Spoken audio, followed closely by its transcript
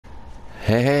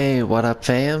Hey, what up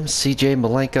fam? CJ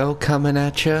Malenko coming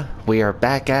at ya. We are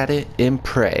back at it in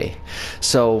Prey.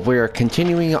 So we're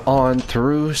continuing on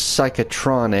through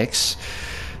psychotronics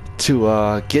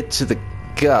to get to the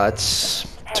guts,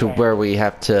 to where we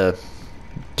have to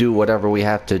do whatever we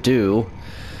have to do.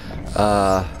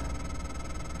 I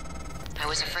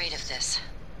was afraid of this.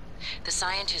 The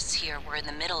scientists here were in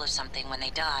the middle of something when they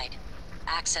died.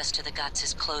 Access to the guts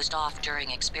is closed off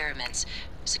during experiments.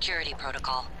 Security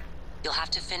protocol. You'll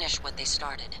have to finish what they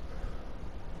started.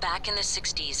 Back in the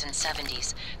 60s and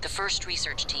 70s, the first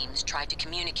research teams tried to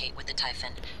communicate with the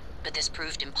Typhon, but this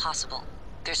proved impossible.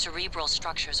 Their cerebral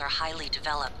structures are highly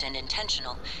developed and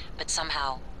intentional, but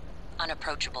somehow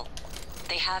unapproachable.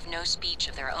 They have no speech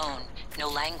of their own, no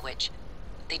language.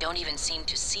 They don't even seem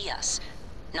to see us.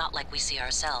 Not like we see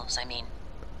ourselves, I mean.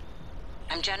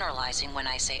 I'm generalizing when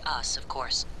I say us, of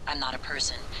course. I'm not a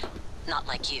person. Not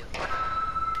like you.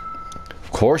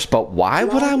 Of course, but why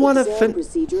would I want to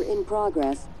procedure in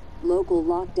progress. Local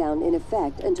lockdown in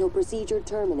effect until procedure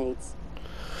terminates.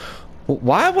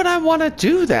 Why would I want to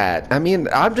do that? I mean,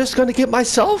 I'm just going to get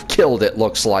myself killed, it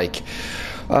looks like.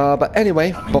 But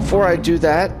anyway, before I do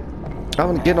that, I'm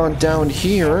going to get on down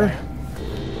here.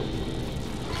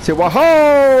 Say,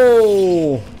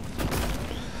 whoa!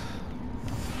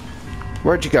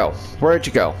 Where'd you go? Where'd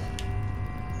you go?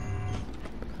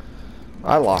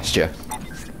 I lost you.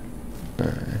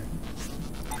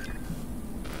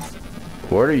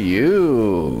 What are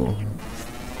you?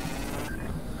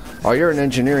 Oh, you're an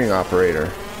engineering operator.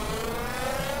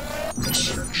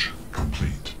 Research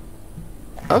complete.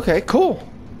 Okay, cool.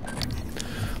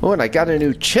 Oh, and I got a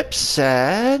new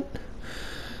chipset.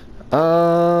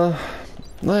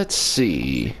 Let's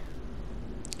see.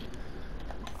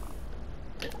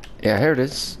 Yeah, here it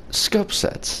is. Scope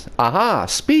sets. Aha,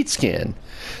 speed scan.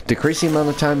 Decreasing amount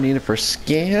of time needed for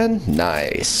scan.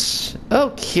 Nice.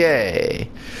 Okay.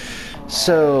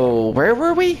 So, where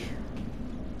were we?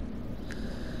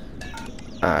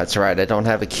 That's right, I don't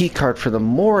have a key card for the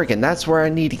morgue, and that's where I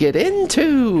need to get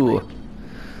into.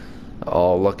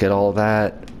 Oh, look at all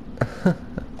that.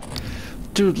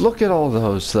 Dude, look at all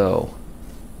those, though.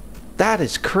 That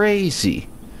is crazy.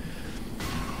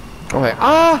 Okay.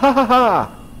 Ah ha ha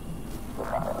ha!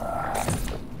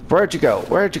 Where'd you go?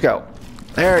 Where'd you go?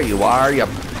 There you are, you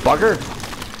bugger.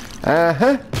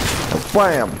 Uh-huh.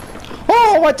 Wham.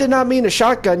 Oh, I did not mean to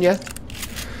shotgun you.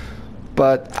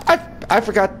 But I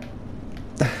forgot.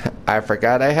 I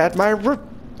forgot I had my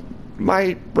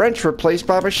wrench replaced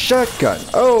by my shotgun.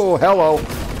 Oh, hello.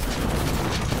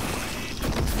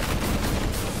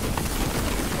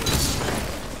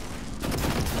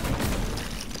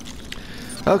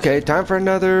 Okay, time for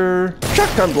another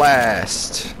shotgun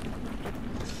blast.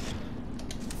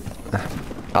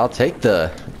 I'll take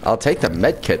the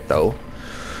med kit though.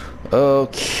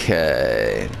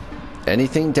 Okay.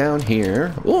 Anything down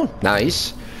here? Oh,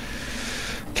 nice.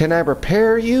 Can I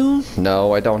repair you?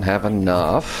 No, I don't have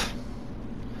enough.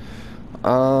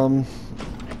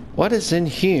 What is in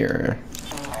here?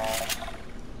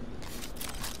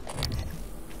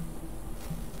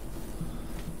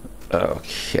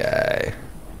 Okay.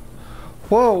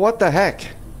 Whoa, what the heck?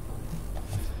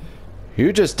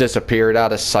 You just disappeared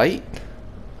out of sight.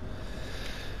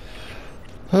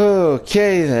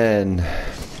 Okay then.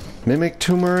 Mimic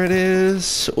tumor it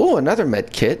is. Oh, another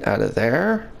med kit out of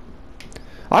there.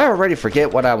 I already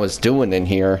forget what I was doing in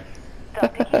here.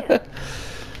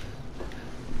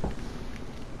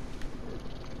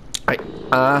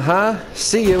 Uh-huh.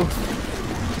 See you.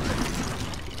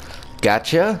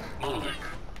 Gotcha.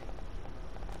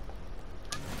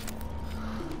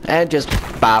 And just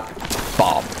bop,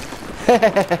 bop.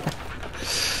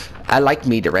 I like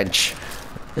meter wrench.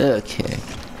 Okay.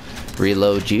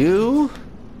 Reload you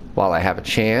while I have a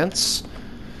chance.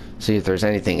 See if there's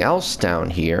anything else down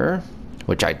here,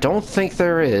 which I don't think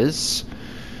there is.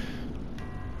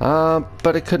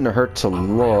 But it couldn't hurt to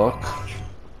look.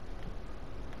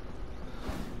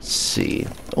 Let's see.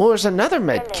 Oh, there's another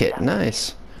med kit.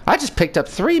 Nice. I just picked up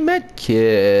 3 med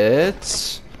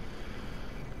kits.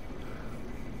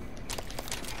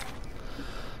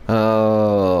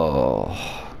 Oh.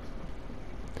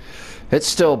 It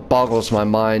still boggles my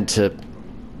mind to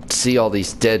see all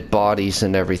these dead bodies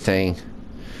and everything.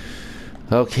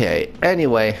 Okay,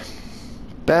 anyway.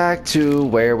 Back to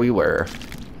where we were.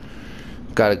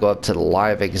 Gotta go up to the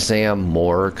live exam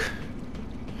morgue.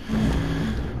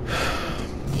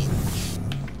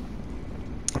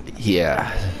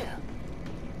 Yeah.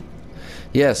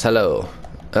 Yes, hello.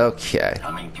 Okay.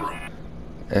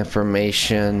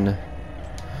 Information.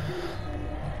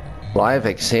 Live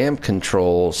exam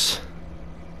controls.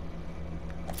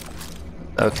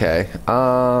 Okay.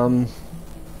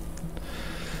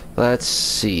 Let's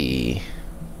see.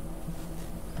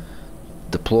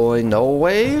 Deploy null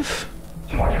wave.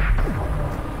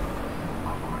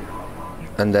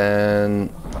 And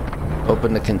then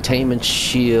open the containment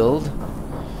shield.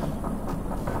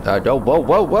 Oh, whoa,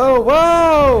 whoa, whoa,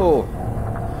 whoa!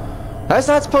 That's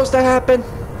not supposed to happen.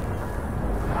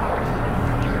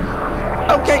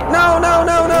 Okay, no, no,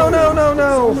 no, no, no, no,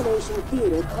 no. Examination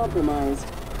theater compromised.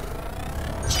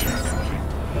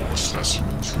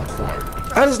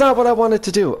 That is not what I wanted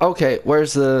to do. Okay,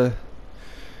 where's the...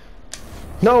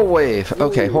 No wave.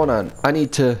 Okay, hold on. I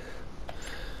need to...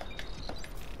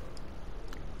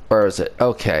 Where is it?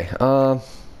 Okay, alright,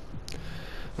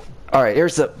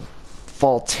 here's the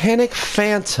Volcanic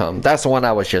Phantom. That's the one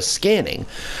I was just scanning.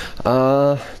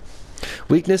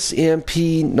 Weakness, EMP,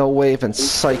 no wave, and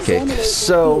psychic.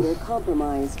 So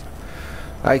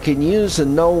I can use a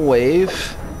no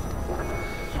wave,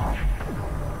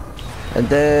 and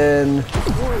then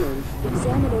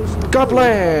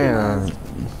Goblin.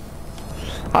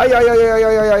 Ay ay ay ay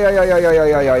ay ay ay ay ay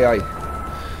ay ay ay ay.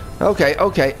 Okay,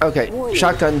 okay, okay.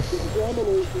 Shotgun.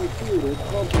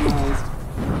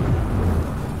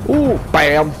 Ooh,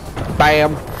 bam,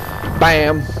 bam,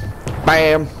 bam,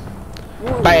 bam.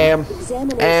 Bam!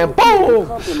 And boom!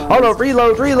 Oh no,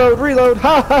 reload, reload, reload!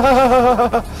 Ha ha ha ha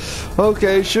ha!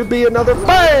 Okay, should be another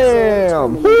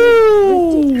BAM!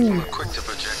 Woo! They're quick to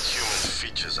project human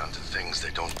features onto things they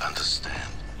don't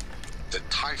understand. The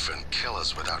Typhon kill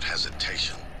us without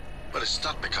hesitation. But it's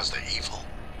not because they're evil.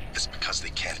 It's because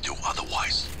they can't do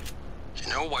otherwise. You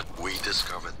know what we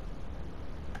discovered?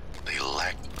 They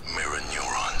lack mirror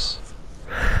neurons.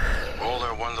 All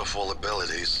their wonderful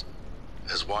abilities.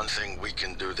 There's one thing we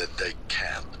can do that they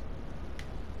can't.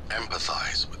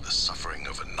 Empathize with the suffering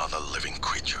of another living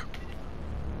creature.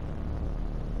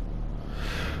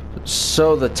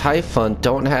 So the Typhon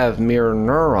don't have mirror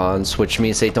neurons, which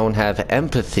means they don't have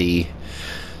empathy.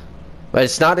 But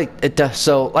it's not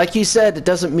so like you said, it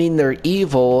doesn't mean they're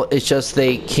evil, it's just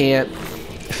they can't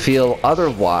feel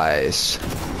otherwise.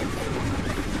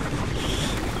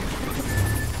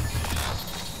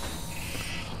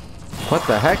 What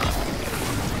the heck?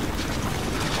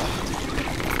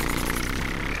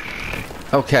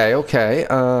 Okay, okay,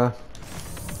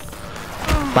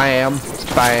 bam,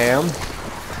 bam.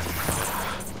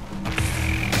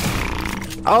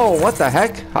 Oh, what the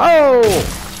heck? Oh!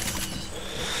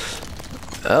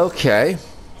 Okay,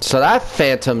 so that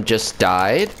Phantom just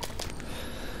died.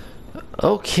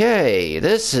 Okay,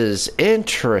 this is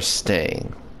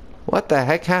interesting. What the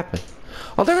heck happened?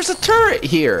 Oh, there was a turret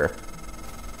here!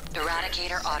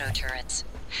 Eradicator auto turrets.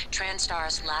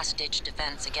 Transtar's last-ditch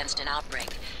defense against an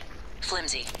outbreak.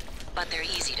 Flimsy, but they're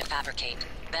easy to fabricate.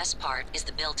 Best part is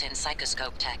the built-in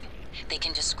psychoscope tech. They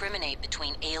can discriminate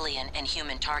between alien and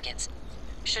human targets.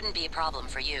 Shouldn't be a problem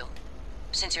for you,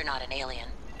 since you're not an alien.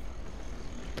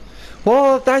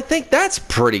 Well, I think that's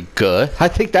pretty good. I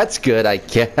think that's good, I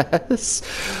guess.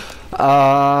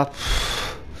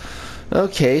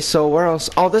 Okay, so where else?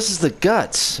 Oh, this is the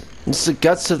guts. This is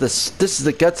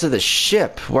the guts of the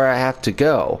ship where I have to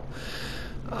go.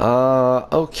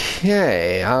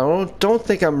 Okay. I don't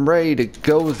think I'm ready to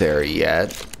go there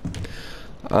yet.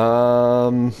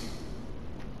 I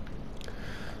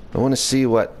want to see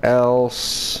what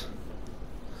else.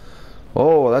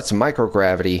 Oh, that's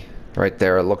microgravity right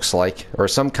there, it looks like. Or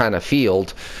some kind of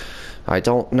field. I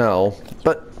don't know.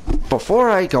 But before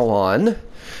I go on,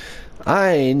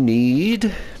 I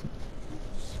need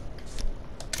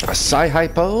a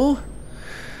Psi-Hypo.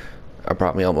 That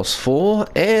brought me almost full.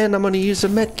 And I'm going to use a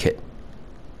med kit.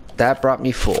 That brought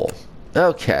me full.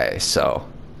 Okay, so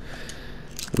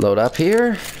load up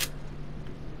here.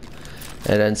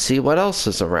 And then see what else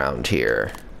is around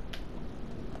here.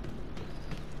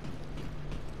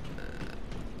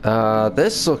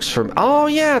 This looks from... Oh,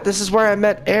 yeah, this is where I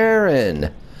met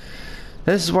Aaron.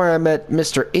 This is where I met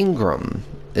Mr. Ingram.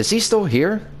 Is he still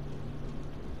here?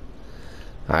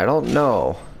 I don't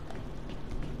know.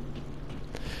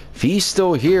 If he's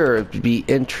still here, it would be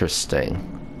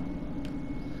interesting.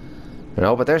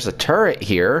 No, but there's a turret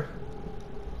here.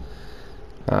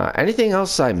 Anything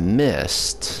else I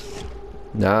missed?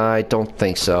 No, I don't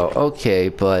think so. Okay,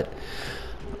 but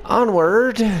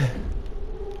onward.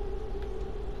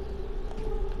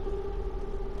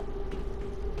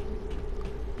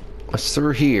 What's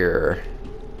through here?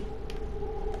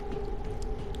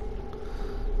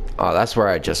 Oh, that's where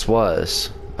I just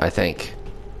was, I think.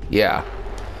 Yeah.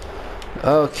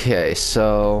 Okay,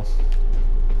 so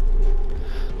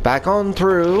back on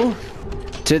through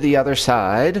to the other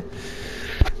side.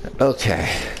 Okay,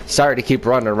 Sorry to keep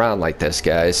running around like this,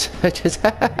 guys. It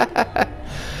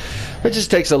just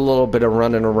takes a little bit of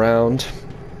running around.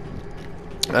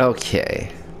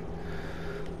 Okay.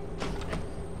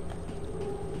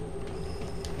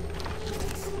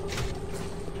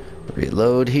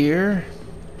 Reload here.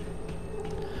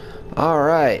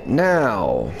 Alright,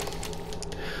 now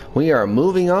we are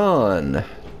moving on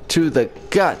to the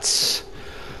guts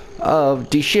of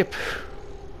the ship.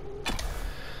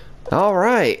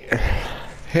 Alright,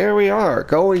 here we are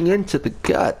going into the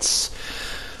guts.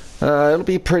 It'll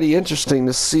be pretty interesting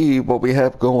to see what we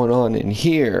have going on in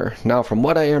here. Now, from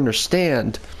what I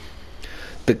understand,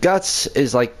 the guts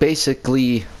is like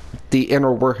basically the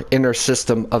inner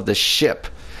system of the ship.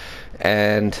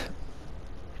 And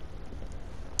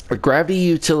a gravity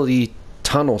utility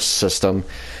tunnel system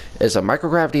is a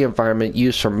microgravity environment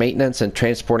used for maintenance and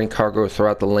transporting cargo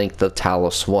throughout the length of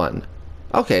Talos 1.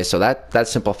 Okay, so that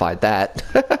simplified that.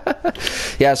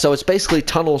 Yeah, so it's basically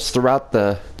tunnels throughout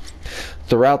the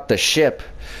ship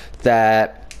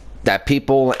that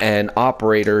people and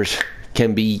operators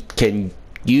can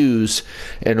use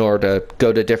in order to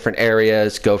go to different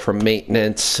areas, go for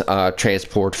maintenance,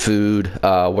 transport food,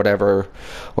 whatever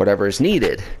is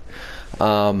needed.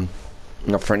 For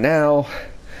now,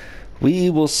 we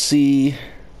will see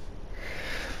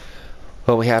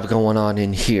what we have going on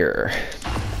in here.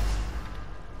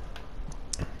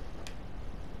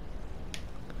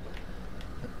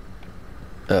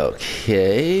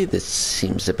 Okay, this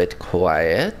seems a bit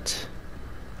quiet.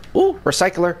 Ooh,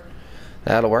 recycler.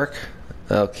 That'll work.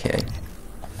 Okay.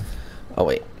 Oh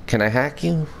wait, can I hack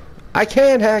you? I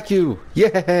can hack you!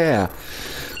 Yeah!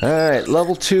 Alright,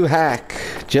 level 2 hack.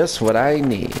 Just what I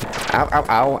need. Ow, ow,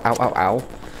 ow, ow, ow, ow.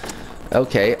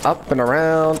 Okay, up and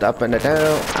around, up and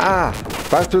down. Ah!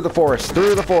 Back through the forest,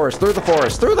 through the forest, through the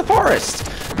forest, through the forest!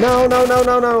 No, no, no,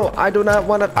 no, no! I do not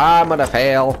want to. I'm gonna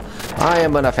fail. I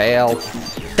am gonna fail.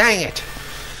 Dang it!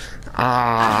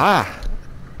 Ah!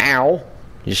 Ow!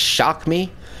 You shock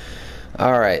me?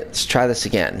 Alright, let's try this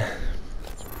again.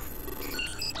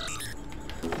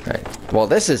 Alright, well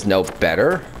this is no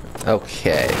better.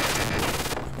 Okay.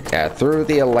 Yeah, through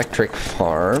the electric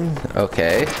farm.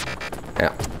 Okay.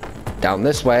 Now, down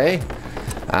this way.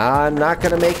 I'm not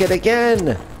gonna make it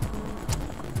again!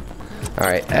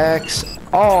 Alright, X.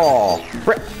 Oh!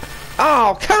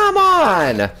 Oh, come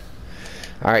on!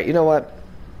 Alright, you know what?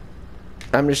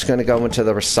 I'm just gonna go into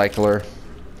the recycler.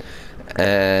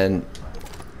 And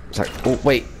it's like, oh,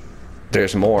 wait,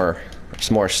 there's more. There's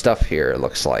more stuff here, it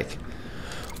looks like.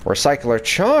 Recycler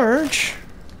charge.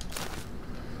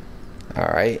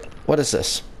 Alright, what is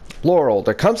this? Laurel,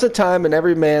 there comes a time in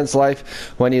every man's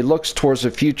life when he looks towards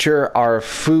the future, our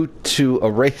food to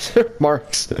erase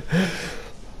marks.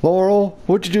 Laurel,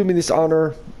 would you do me this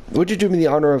honor? Would you do me the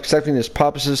honor of accepting this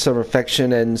promises of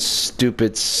affection and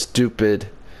stupid?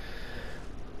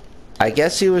 I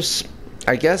guess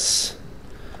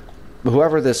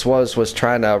whoever this was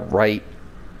trying to write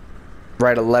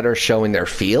a letter showing their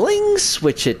feelings,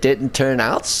 which it didn't turn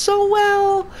out so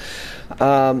well.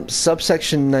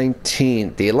 Subsection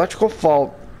 19. The electrical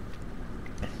fault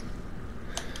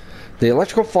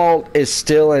is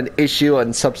still an issue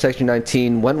in subsection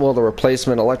 19. When will the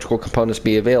replacement electrical components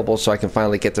be available so I can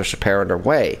finally get this repair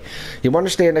underway? You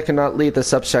understand I cannot leave the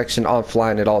subsection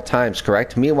offline at all times,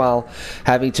 correct? Meanwhile,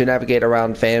 having to navigate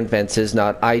around fan vents is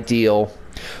not ideal.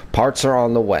 Parts are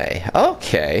on the way.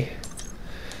 Okay.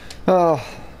 Oh,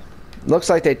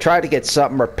 looks like they tried to get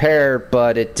something repaired,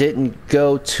 but it didn't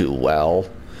go too well.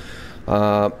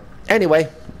 Anyway,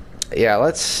 yeah,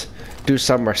 let's do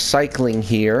some recycling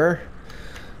here.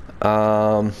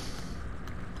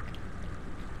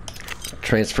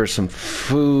 Transfer some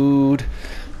food.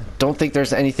 Don't think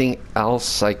there's anything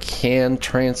else I can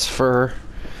transfer.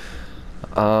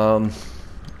 Holy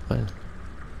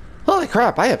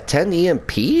crap, I have 10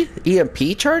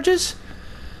 EMP charges?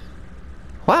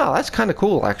 Wow, that's kind of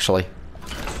cool, actually.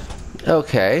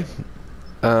 Okay.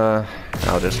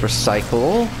 I'll just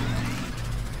recycle.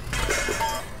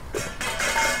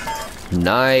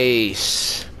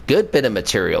 Nice. Good bit of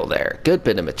material there. Good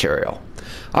bit of material.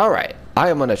 Alright, I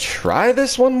am going to try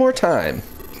this one more time.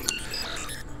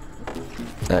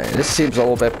 Alright, this seems a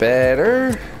little bit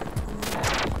better.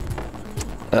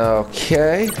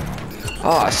 Okay.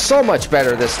 Oh, so much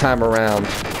better this time around.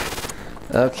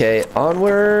 Okay,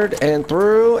 onward and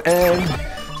through and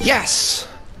yes!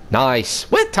 Nice.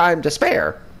 With time to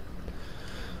spare.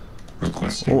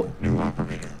 Requesting new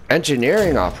operator.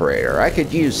 Engineering operator. I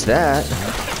could use that.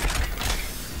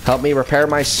 Help me repair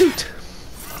my suit.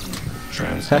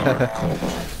 Transtar Cobalt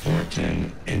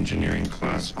 410 Engineering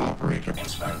Class Operator.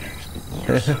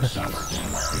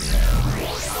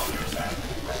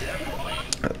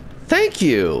 Thank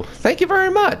you. Thank you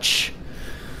very much.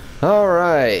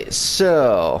 Alright,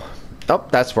 so... Oh,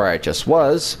 that's where I just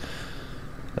was.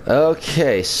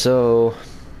 Okay, so...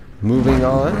 Moving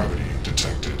on.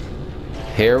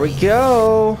 Here we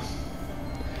go.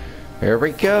 Here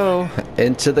we go.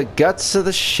 Into the guts of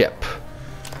the ship.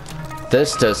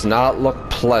 This does not look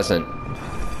pleasant.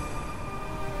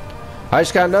 I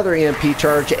just got another EMP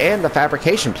charge and the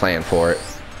fabrication plan for it.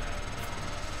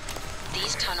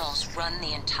 These tunnels run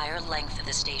the entire length of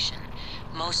the station.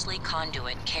 Mostly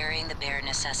conduit carrying the bare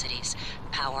necessities.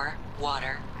 Power,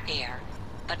 water, air.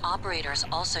 But operators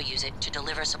also use it to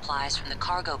deliver supplies from the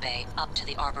cargo bay up to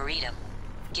the Arboretum.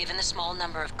 Given the small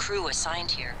number of crew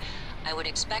assigned here, I would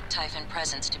expect Typhon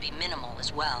presence to be minimal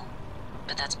as well.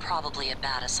 But that's probably a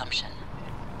bad assumption.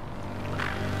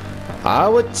 I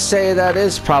would say that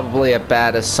is probably a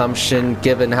bad assumption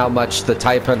given how much the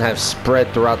Typhon have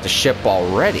spread throughout the ship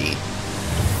already.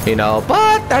 You know,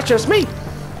 but that's just me.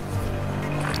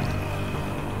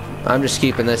 I'm just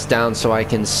keeping this down so I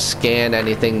can scan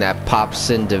anything that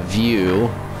pops into view.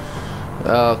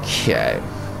 Okay.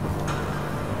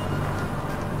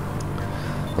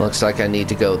 Looks like I need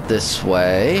to go this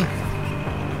way.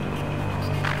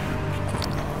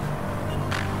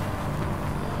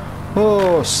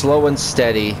 Oh, slow and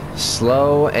steady.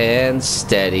 Slow and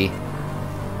steady.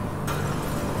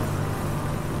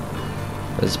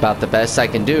 That's about the best I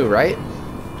can do, right?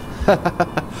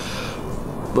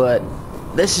 But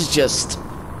this is just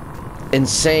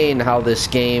insane how this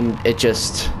game, it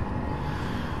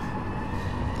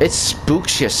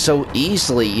spooks you so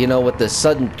easily, you know, with the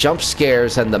sudden jump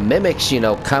scares and the mimics, you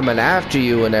know, coming after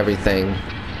you and everything.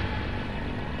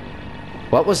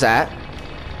 What was that?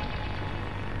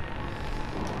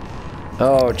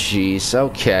 Oh, jeez.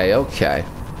 Okay, okay.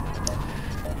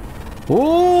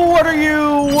 Ooh, what are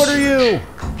you? What are you?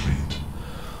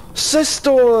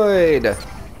 Cystoid!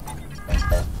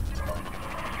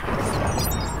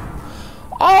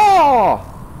 Oh!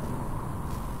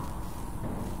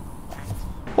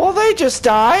 Well, they just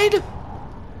died.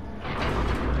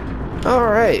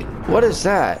 Alright, what is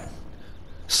that?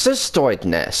 Cystoid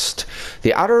nest.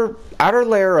 The outer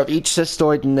layer of each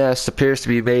cystoid nest appears to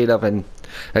be made of an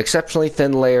exceptionally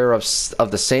thin layer of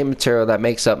the same material that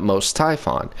makes up most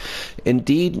Typhon.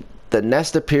 Indeed, the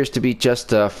nest appears to be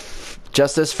just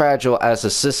as fragile as the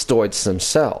cystoids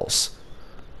themselves.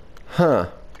 Huh.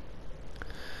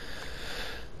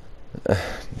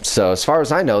 So as far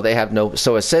as I know, they have no...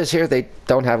 So it says here they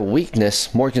don't have a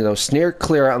weakness. Morgan, no, sneer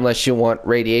clear unless you want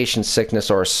radiation sickness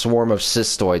or a swarm of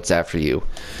cystoids after you.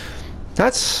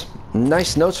 That's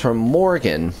nice notes from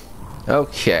Morgan.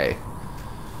 Okay.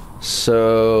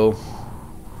 So...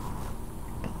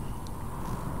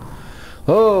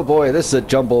 Oh boy, this is a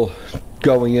jumble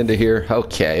going into here.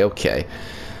 Okay, okay.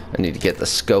 I need to get the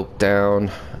scope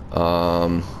down.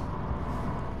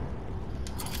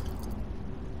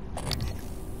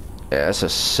 Yeah, it's a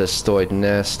cystoid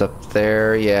nest up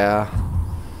there, yeah.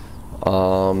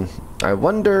 I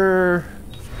wonder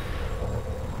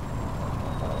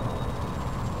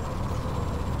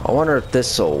if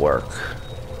this'll work.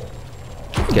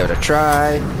 Give it a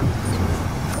try.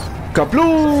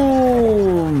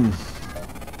 Kabloom!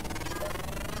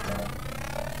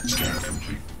 Scan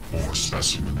complete. More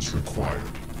specimens required.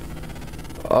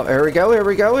 Oh, here we go, here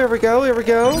we go, here we go, here we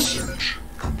go. Research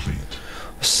complete.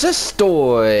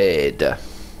 Cystoid.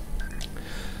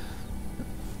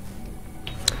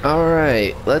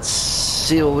 Alright, let's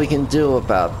see what we can do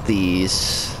about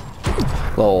these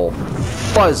little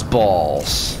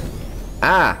fuzzballs.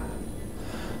 Ah!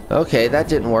 Okay, that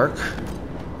didn't work.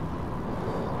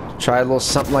 Try a little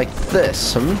something like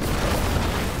this,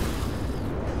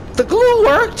 The glue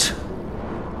worked!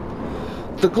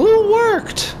 The glue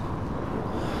worked!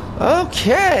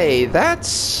 Okay,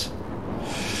 that's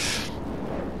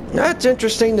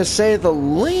interesting to say the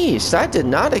least. I did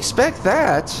not expect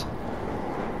that.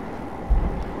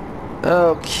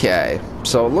 Okay,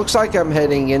 so it looks like I'm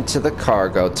heading into the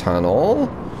cargo tunnel.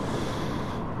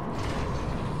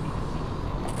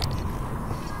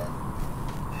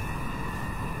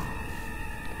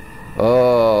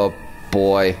 Oh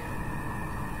boy.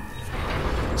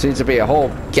 Seems to be a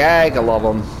whole gaggle of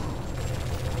them.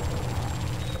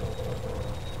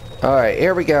 Alright,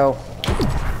 here we go.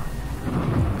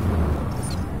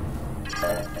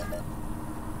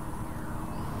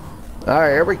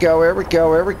 Alright, here we go, here we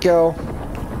go, here we go.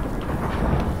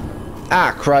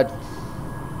 Ah, crud.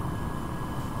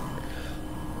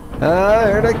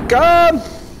 Here they come!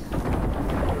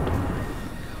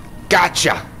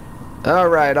 Gotcha!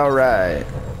 Alright, alright.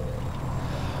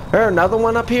 There another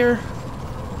one up here?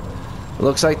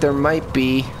 Looks like there might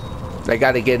be. I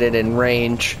gotta get it in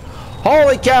range.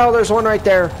 Holy cow, there's one right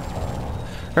there.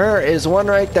 There is one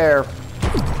right there.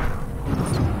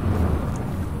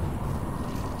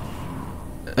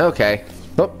 Okay.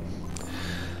 Oh.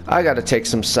 I gotta take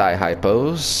some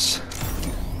psi-hypos.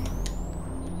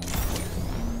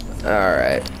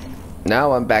 Alright.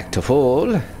 Now I'm back to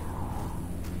full.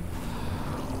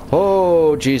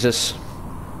 Oh, Jesus.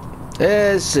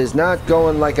 This is not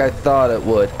going like I thought it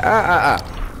would.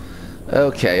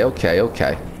 Okay, okay,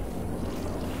 okay.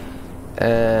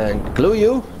 And glue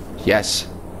you? Yes.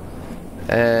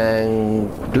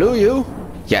 And glue you?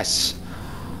 Yes.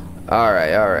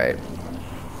 Alright, alright.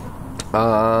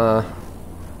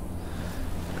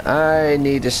 I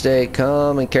need to stay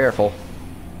calm and careful.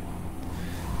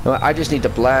 I just need to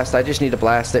blast. I just need to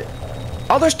blast it.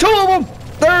 Oh, there's two of them!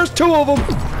 There's two of them!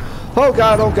 Oh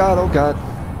god, oh god, oh god.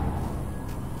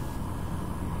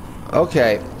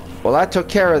 Okay. Well, I took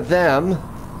care of them.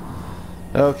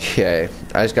 Okay.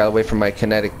 I just gotta wait for my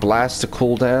kinetic blast to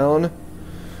cool down.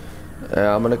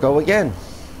 I'm gonna go again.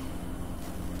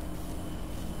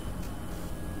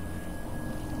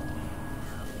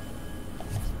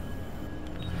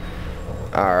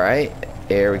 Alright.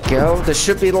 There we go. This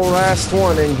should be the last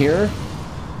one in here.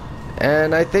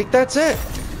 And I think that's it.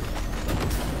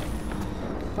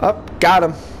 Up, got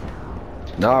him.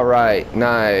 Alright,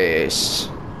 nice.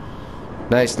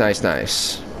 Nice, nice,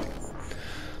 nice.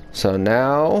 So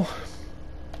now,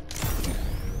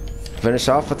 finish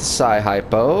off with the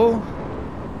psi-hypo.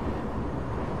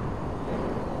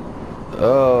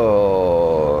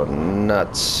 Oh,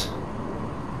 nuts.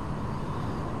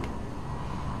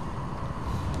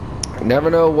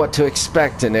 Never know what to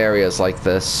expect in areas like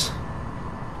this.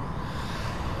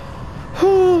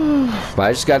 But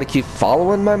I just gotta keep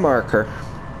following my marker.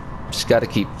 Just gotta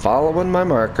keep following my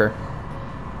marker.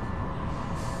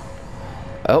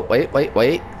 Oh, wait, wait,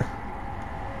 wait.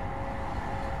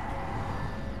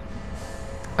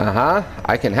 Uh-huh.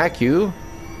 I can hack you.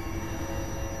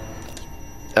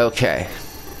 Okay.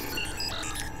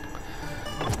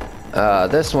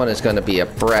 This one is gonna be a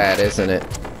brat, isn't it?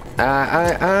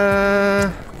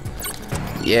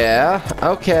 Yeah,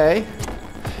 okay.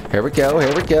 Here we go,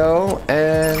 here we go,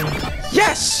 and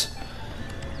yes!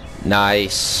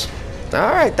 Nice.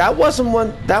 Alright, that wasn't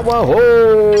one, that one,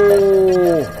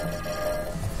 oh!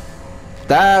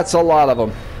 That's a lot of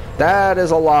them. That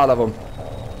is a lot of them.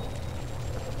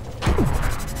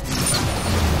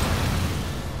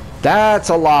 That's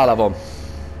a lot of them.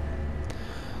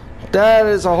 That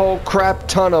is a whole crap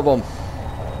ton of them.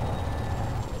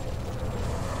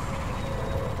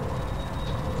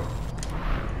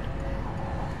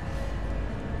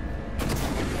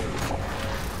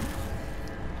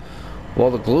 Well,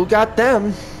 the glue got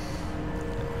them.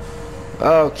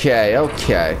 Okay,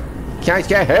 okay. Can I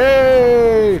get...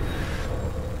 Hey!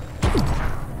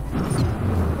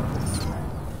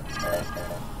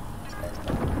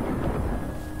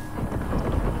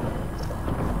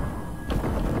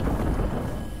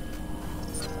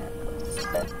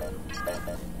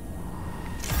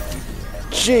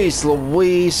 Jeez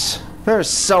Louise. There's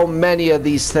so many of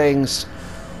these things.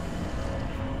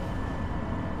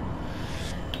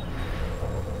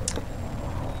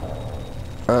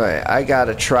 Alright, I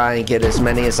gotta try and get as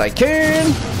many as I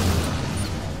can.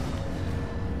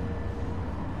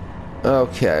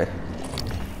 Okay.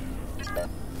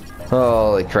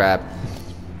 Holy crap.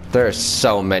 There's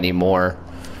so many more.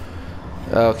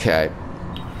 Okay.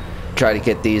 Try to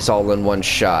get these all in one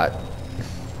shot.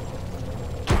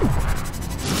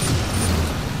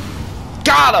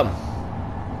 Got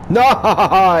him!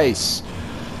 Nice!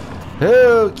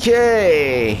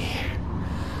 Okay.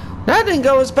 That didn't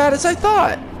go as bad as I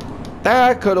thought.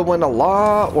 That could have went a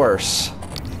lot worse.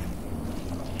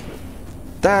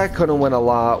 That could have went a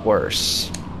lot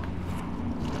worse.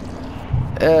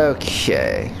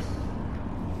 Okay.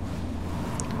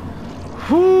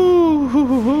 Whoo, hoo,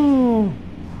 hoo, hoo.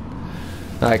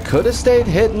 I could have stayed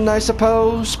hidden, I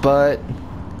suppose, but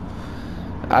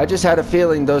I just had a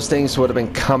feeling those things would have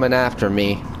been coming after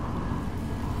me.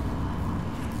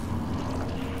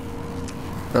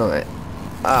 Alright.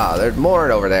 Ah, there's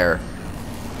more over there.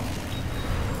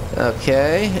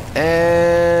 Okay,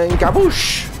 and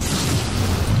gaboosh!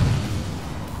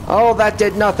 Oh, that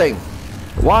did nothing.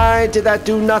 Why did that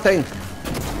do nothing?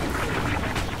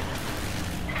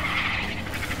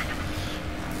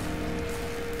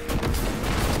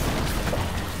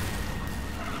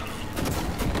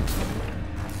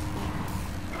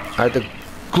 The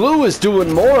glue is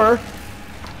doing more.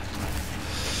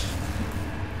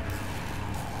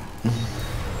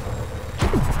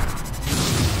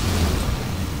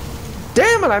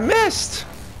 on, I missed.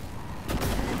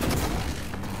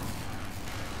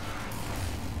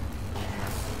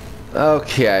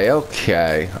 Okay,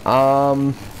 okay.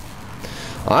 I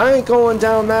ain't going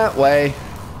down that way.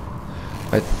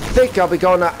 I think I'll be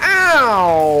going to...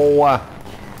 Ow!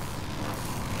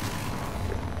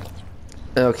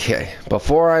 Okay,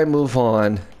 before I move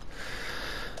on...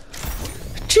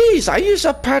 Jeez, I used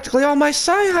up practically all my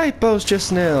psi-hypos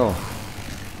just now.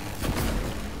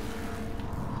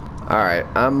 Alright,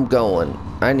 I'm going.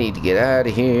 I need to get out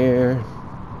of here.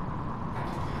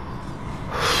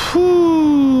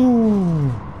 Whew.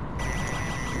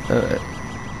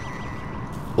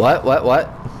 What?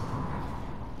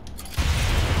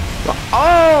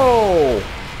 Oh!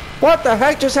 What the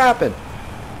heck just happened?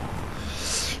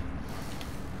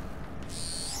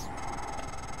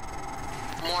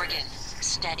 Morgan,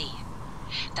 steady.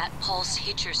 That pulse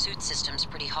hit your suit systems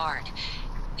pretty hard.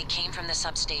 It came from the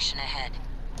substation ahead.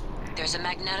 There's a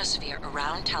magnetosphere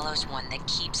around Talos 1 that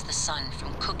keeps the sun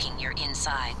from cooking your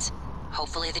insides.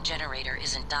 Hopefully the generator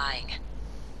isn't dying.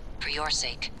 For your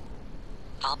sake,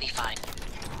 I'll be fine.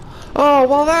 Oh,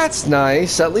 well that's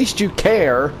nice. At least you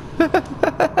care.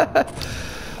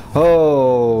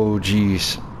 Oh,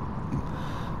 jeez.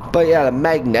 But yeah, the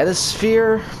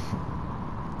magnetosphere.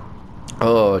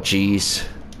 Oh, jeez.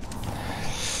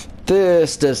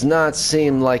 This does not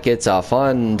seem like it's a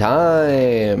fun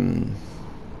time.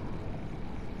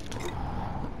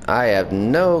 I have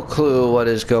no clue what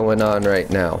is going on right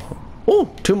now. Ooh,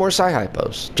 2 more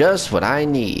psi-hypos. Just what I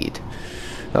need.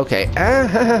 Okay.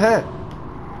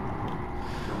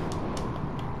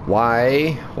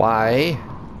 Why?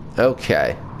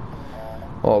 Okay.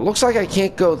 Well, it looks like I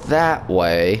can't go that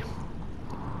way.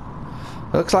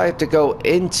 Looks like I have to go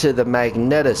into the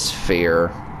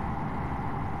magnetosphere.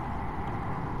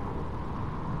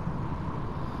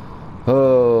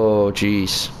 Oh,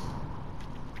 jeez.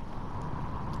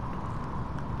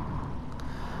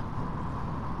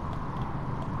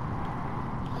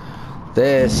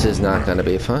 This is not going to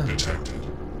be fun.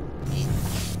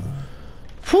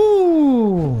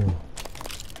 Whew.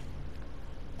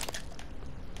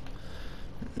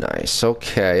 Nice.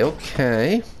 Okay,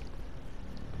 okay.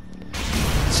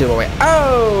 Let's see what we...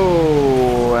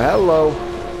 Oh! Hello.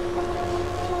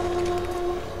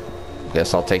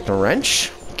 Guess I'll take the wrench.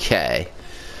 Okay.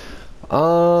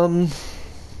 Well,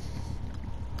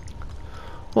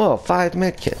 5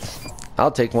 medkits.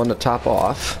 I'll take one to top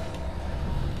off.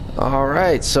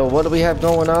 Alright, so what do we have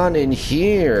going on in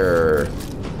here?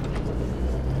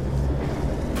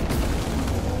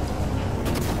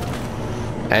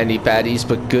 Any baddies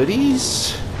but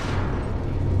goodies?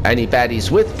 Any baddies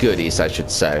with goodies, I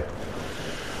should say.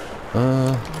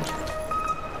 Langley!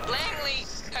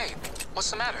 Hey, what's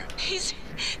the matter? He's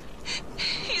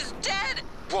dead!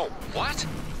 Whoa, what?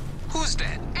 Who's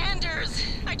dead? Anders!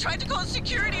 I tried to call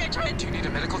security, Do you need a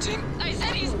medical team? I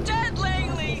said he's dead,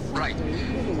 Langley! Right.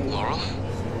 Laurel,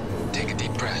 take a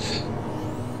deep breath.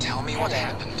 Tell me what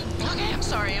happened. Okay, I'm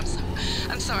sorry.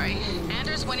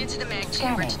 Anders went into the mag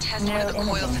chamber to test one of the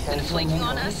coils that's been flaking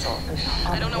on us.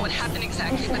 I don't know what happened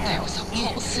exactly, but there was a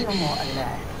pulse.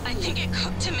 I think it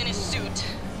cooked him in his suit.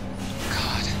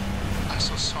 God, I'm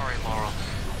so sorry, Laurel.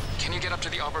 Can you get up to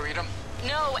the Arboretum?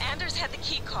 No, Anders had the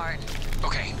key card.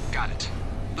 Okay, got it.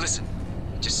 Listen,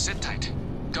 just sit tight.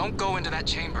 Don't go into that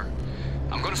chamber.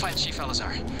 I'm gonna find Chief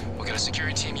Elazar. We'll get a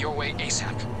security team your way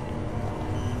ASAP.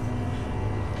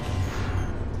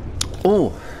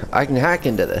 Ooh, I can hack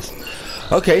into this.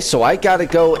 Okay, so I gotta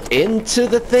go into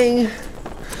the thing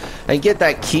and get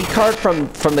that key card from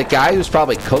the guy who's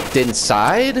probably cooked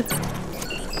inside?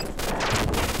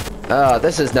 Oh,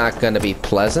 this is not gonna be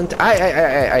pleasant.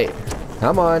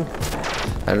 Come on.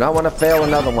 I do not want to fail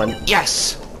another one.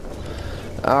 Yes!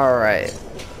 Alright.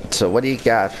 So what do you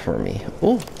got for me?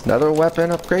 Ooh, another weapon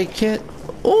upgrade kit.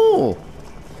 Ooh!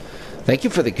 Thank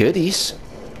you for the goodies.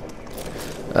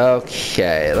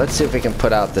 Okay, let's see if we can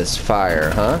put out this fire,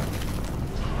 huh?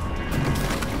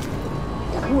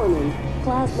 Warning,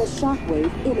 plasma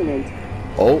shockwave imminent.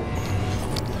 Oh.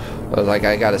 Looks like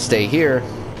I gotta stay here.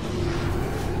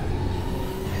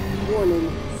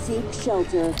 Warning, seek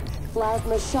shelter.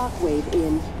 Plasma shockwave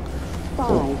in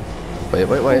 5. Wait.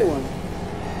 4,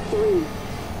 3,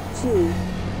 2,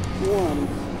 1.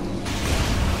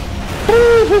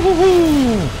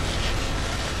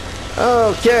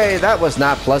 Okay, that was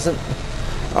not pleasant.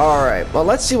 Alright, well,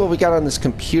 let's see what we got on this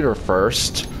computer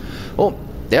first. Oh,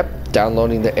 yep,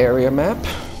 downloading the area map.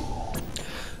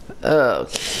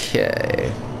 Okay,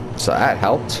 so that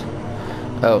helped.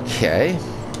 Okay.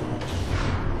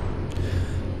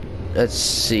 Let's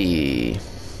see.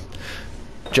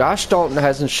 Josh Dalton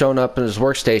hasn't shown up in his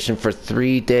workstation for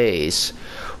 3 days.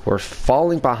 We're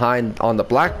falling behind on the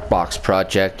black box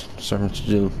project. Something to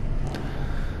do.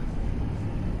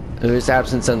 His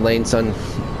absence and Lane's on.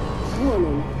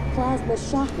 Warning. Plasma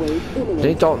shockwave imminent.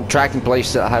 Any Dalton tracking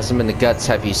place that has him in the guts.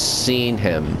 Have you seen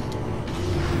him?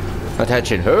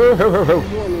 Attention. Ho, ho, ho, ho.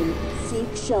 Warning.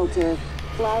 Seek shelter.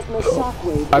 Plasma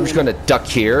shockwave. I'm just gonna duck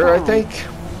here, I think.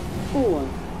 4,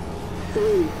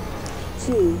 3,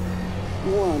 2,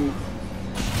 1.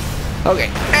 Okay.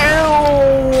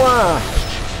 Ow!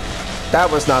 That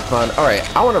was not fun. Alright,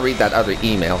 I want to read that other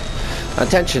email.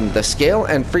 Attention, the scale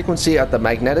and frequency of the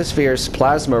magnetosphere's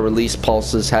plasma release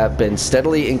pulses have been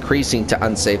steadily increasing to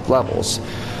unsafe levels.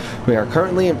 We are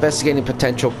currently investigating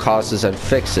potential causes and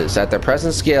fixes. At the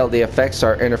present scale, the effects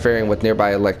are interfering with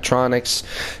nearby electronics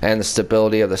and the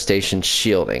stability of the station's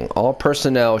shielding. All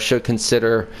personnel should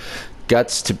consider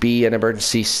G.U.T.S to be in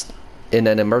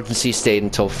an emergency state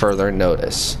until further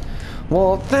notice.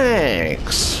 Well,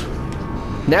 thanks.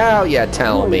 Now you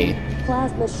tell me.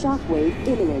 Plasma shockwave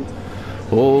imminent.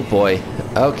 Oh boy.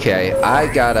 Okay, I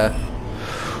gotta.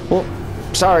 Well,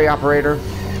 sorry, operator.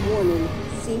 Warning.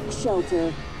 Seek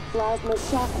shelter. Plasma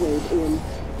shockwave in.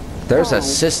 There's a 5,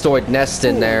 cystoid nest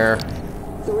in there.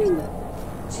 3,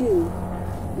 2,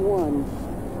 1.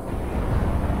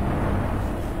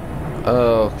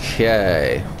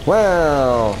 Okay.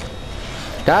 Well,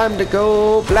 time to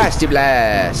go blasty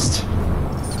blast.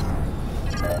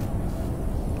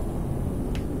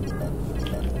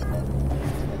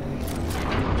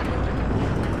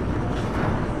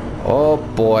 Oh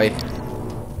boy.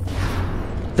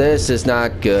 This is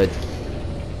not good.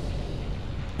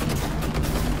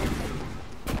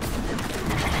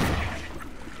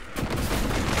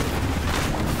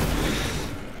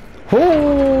 Ooh.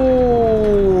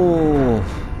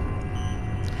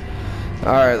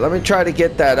 Alright, let me try to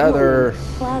get that other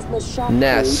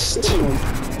nest.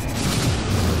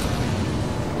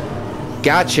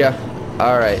 Gotcha.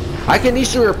 Alright. I can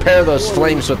easily repair those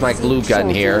flames with my glue gun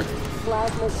here.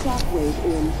 Plasma shockwave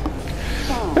in.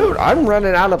 5, Dude, I'm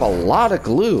running out of a lot of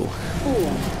glue. 4,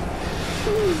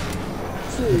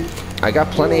 3, 2. I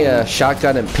got plenty of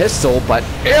shotgun and pistol, but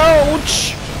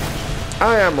ouch!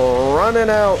 I am running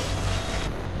out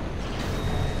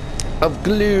of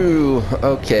glue.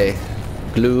 Okay.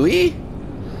 Gluey.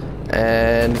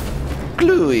 And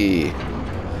gluey.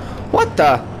 What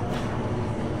the?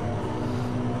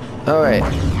 Alright.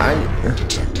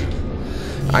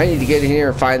 I need to get in here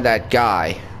and find that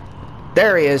guy.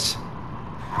 There he is.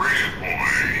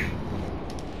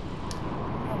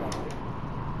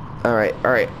 Alright,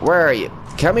 alright. Where are you?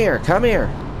 Come here, come here.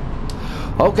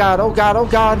 Oh god, oh god, oh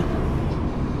god.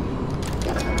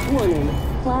 Warning.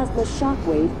 Plasma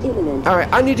shockwave imminent. Alright,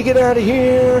 I need to get out of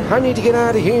here. I need to get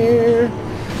out of here.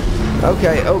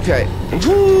 Okay, okay.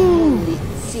 Woo!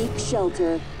 Seek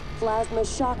shelter. Plasma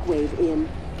shockwave in.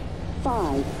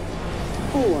 5,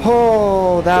 4.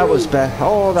 Oh, that was 3, bad.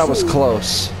 Oh, that was 2,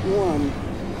 close. 1.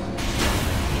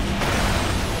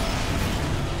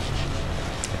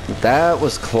 That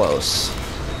was close.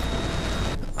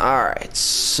 Alright,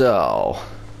 so.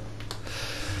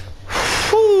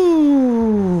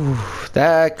 Whew,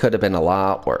 that could have been a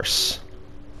lot worse.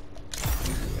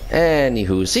 Any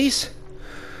whoosies?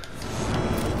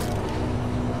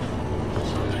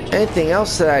 Anything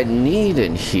else that I need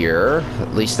in here?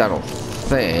 At least I don't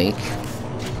think.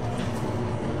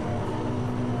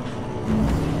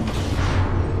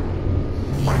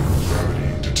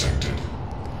 Microgravity detected.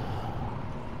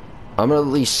 I'm gonna at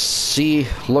least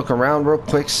look around real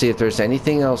quick, see if there's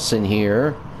anything else in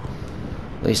here.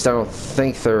 At least I don't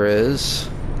think there is.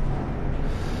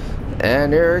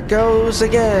 And here it goes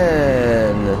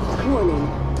again. Warning.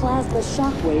 Plasma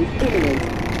shockwave imminent.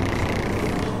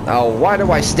 Oh, why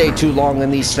do I stay too long in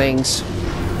these things?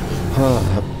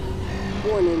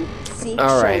 Warning. Seek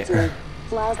All right. shelter.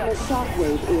 Plasma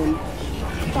shockwave in.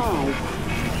 5,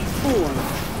 4,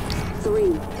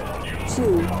 3,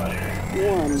 2,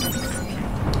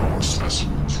 1. More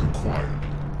specimens required.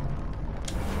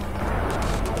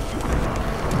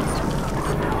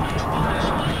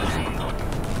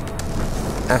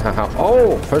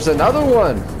 Oh, there's another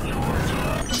one.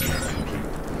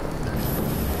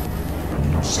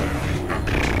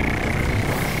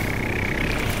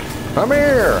 Come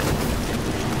here.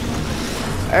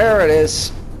 There it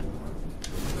is.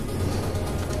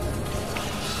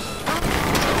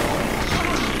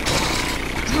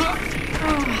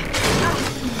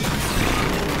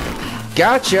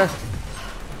 Gotcha.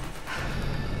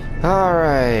 All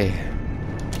right.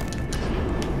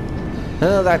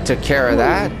 Well, that took care of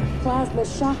that. Plasma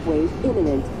shockwave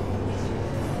imminent.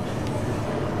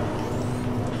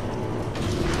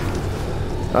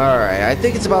 Alright, I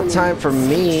think it's about time for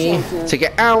me to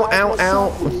get... Ow, ow,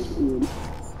 ow.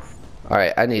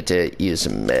 Alright, I need to use a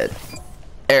mid.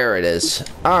 There it is.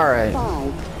 Alright.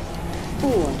 5,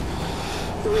 4,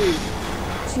 3,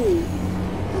 2,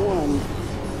 1.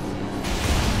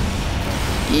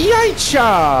 Yikesha!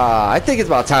 I think it's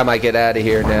about time I get out of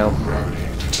here now.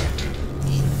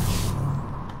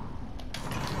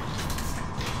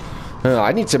 Oh,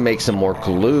 I need to make some more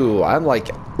glue. I'm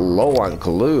like low on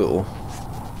glue.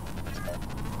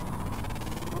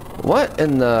 What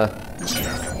in the...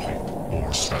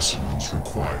 More specimens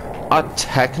required. A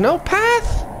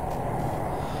technopath?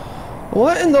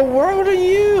 What in the world are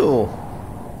you?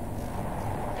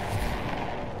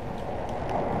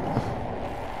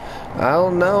 I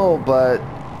don't know, but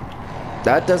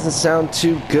that doesn't sound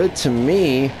too good to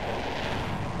me.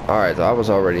 Alright, I was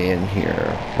already in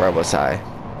here. Where was I?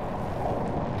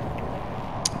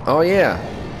 Oh, yeah.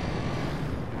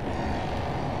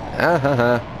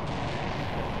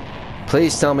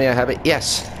 Please tell me I have it.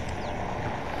 Yes.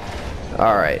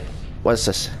 Alright. What's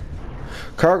this?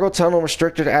 Cargo tunnel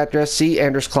restricted address. See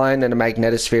Anders Klein in the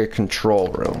magnetosphere control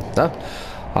room. Huh?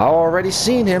 I've already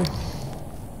seen him.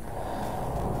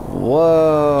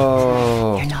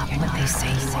 Whoa. You're not what they say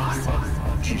you are.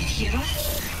 Can you hear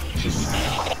us?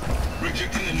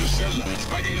 Rejecting the new cell line,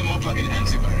 spiking them up like an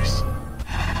antivirus.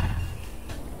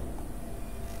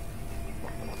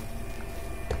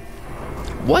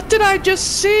 What did I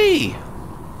just see?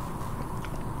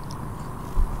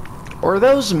 Are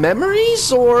those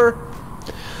memories, or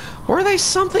are they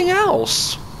something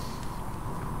else?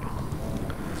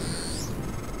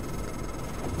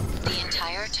 The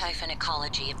entire Typhon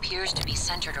ecology appears to be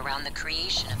centered around the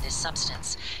creation of this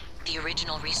substance. The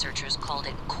original researchers called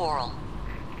it coral.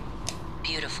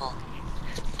 Beautiful.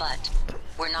 But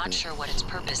we're not sure what its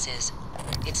purpose is.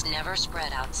 It's never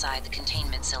spread outside the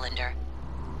containment cylinder.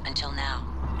 Until now.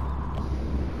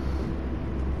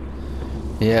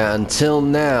 Yeah, until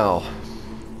now.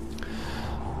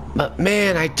 But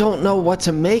man, I don't know what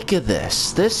to make of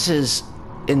this. This is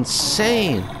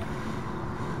insane.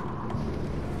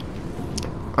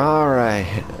 Alright.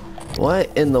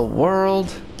 What in the world?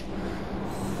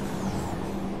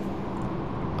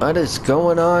 What is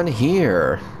going on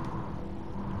here?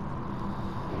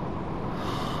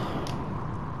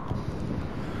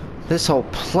 This whole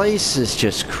place is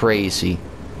just crazy.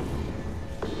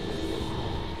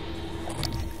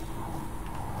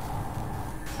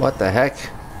 What the heck?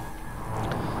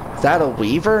 Is that a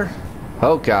weaver?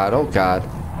 Oh god, oh god.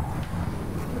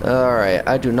 Alright,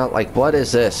 I do not like... What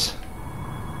is this?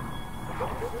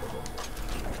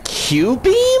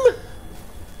 Q-beam?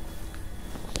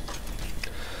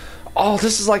 Oh,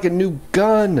 this is like a new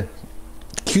gun.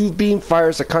 Q-beam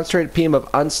fires a concentrated beam of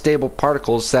unstable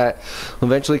particles that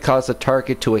eventually cause the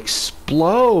target to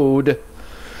explode.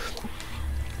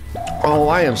 Oh,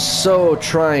 I am so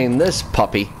trying this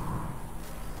puppy.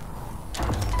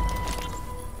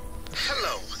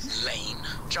 Hello, Lane.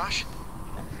 Josh?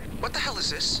 What the hell is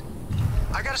this?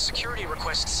 I got a security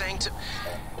request saying to...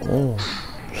 Oh,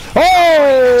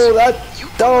 that...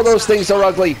 Oh, those things are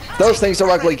ugly. Those things are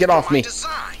ugly. Get off me.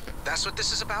 That's what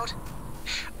this is about?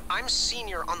 I'm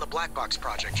senior on the Black Box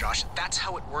project, Josh. That's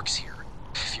how it works here.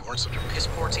 If you weren't such a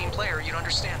piss-poor team player, you'd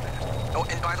understand that. Oh,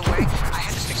 and by the way, I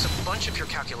had to fix a bunch of your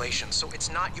calculations, so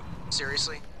it's not you...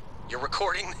 Seriously? You're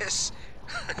recording this?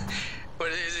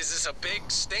 What, is this a big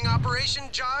sting operation,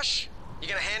 Josh? You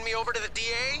gonna hand me over to the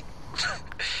DA?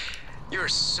 You're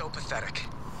so pathetic.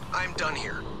 I'm done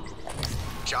here.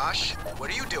 Josh, what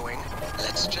are you doing?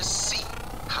 Let's just see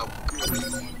how good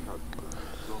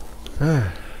you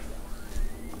are.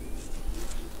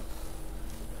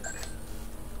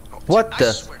 What the?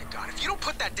 I swear to God, if you don't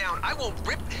put that down, I will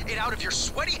rip it out of your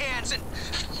sweaty hands and...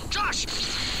 Josh!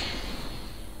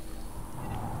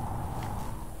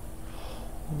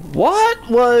 What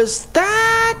was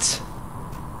that?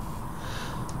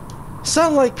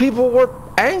 Sounded like people were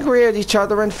angry at each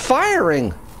other and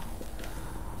firing.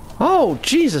 Oh,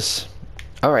 Jesus.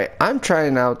 Alright, I'm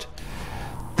trying out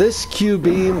this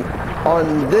Q-beam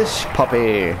on this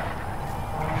puppy.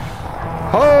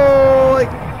 Holy...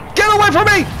 Get away from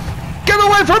me! Get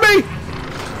away from me!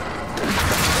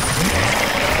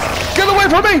 Get away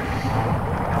from me!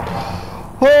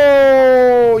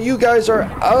 Oh, you guys are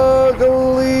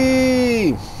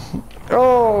ugly!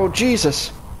 Oh,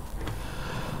 Jesus.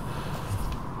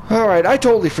 Alright, I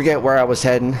totally forget where I was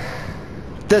heading.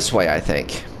 This way, I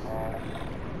think.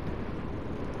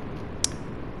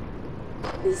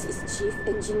 This is Chief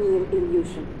Engineer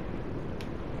Illusion.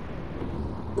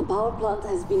 The power plant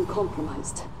has been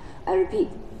compromised. I repeat,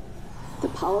 The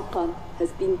power plant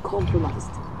has been compromised.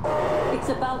 It's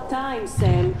about time,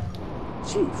 Sam.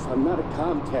 Chief, I'm not a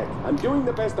comm tech. I'm doing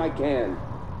the best I can.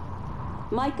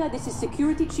 Micah, this is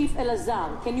Security Chief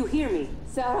Elazar. Can you hear me?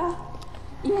 Sarah?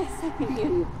 Yes, I can hear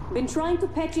you. Been trying to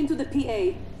patch into the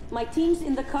PA. My team's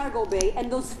in the cargo bay,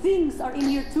 and those things are in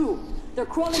here too. They're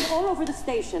crawling all over the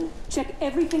station. Check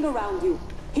everything around you.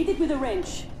 Hit it with a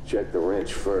wrench. Check the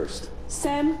wrench first.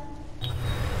 Sam?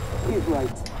 You're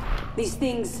right. These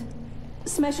things...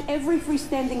 Smash every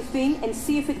freestanding thing and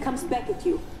see if it comes back at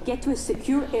you. Get to a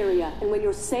secure area, and when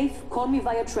you're safe, call me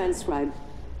via transcribe.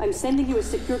 I'm sending you a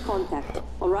secure contact,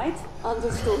 alright?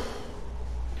 Understood.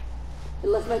 I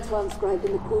left my transcribe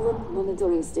in the coolant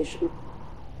monitoring station.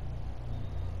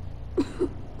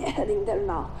 Heading there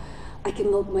now. I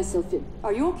can lock myself in.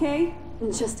 Are you okay?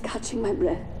 I'm just catching my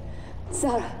breath.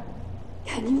 Sarah,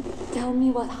 can you tell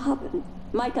me what happened?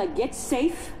 Micah, get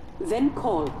safe, then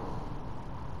call.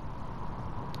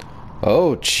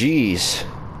 Oh, jeez.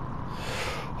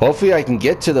 Hopefully I can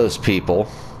get to those people.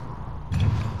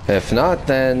 If not,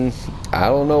 then I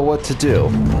don't know what to do.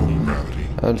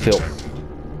 I don't feel...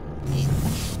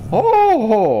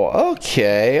 Oh,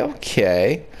 okay,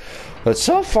 okay. But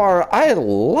so far, I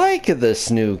like this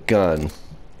new gun.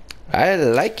 I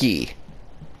like it.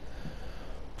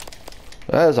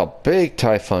 That is a big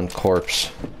Typhon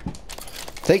corpse.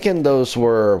 Thinking those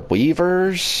were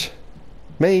weavers,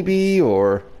 maybe,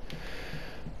 or...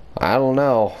 I don't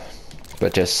know,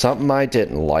 but just something I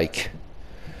didn't like.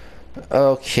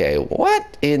 Okay,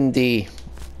 what in the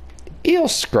eel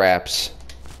scraps?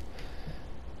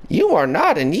 You are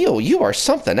not an eel, you are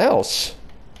something else.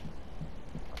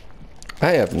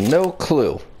 I have no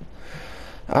clue.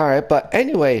 Alright, but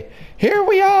anyway, here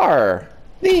we are.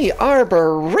 The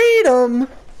Arboretum.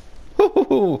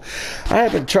 I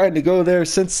have been trying to go there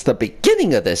since the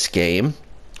beginning of this game.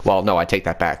 Well, no, I take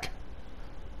that back.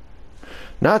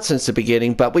 Not since the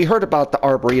beginning, but we heard about the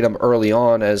Arboretum early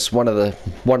on as one of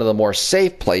the more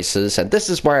safe places, and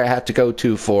this is where I have to go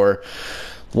to for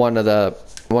one of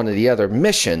the other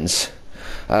missions.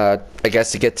 I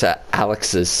guess to get to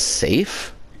Alex's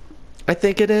safe, I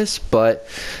think it is. But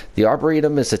the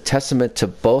Arboretum is a testament to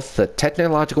both the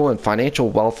technological and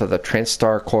financial wealth of the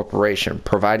TranStar Corporation,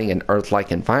 providing an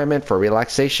Earth-like environment for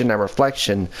relaxation and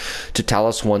reflection to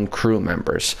Talos 1 crew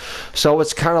members. So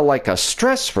it's kind of like a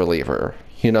stress reliever.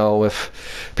 You know,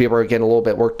 if people are getting a little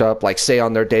bit worked up, like say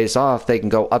on their days off, they can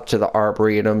go up to the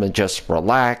Arboretum and just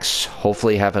relax,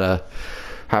 hopefully have a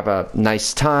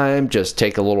nice time, just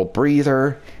take a little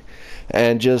breather,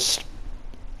 and just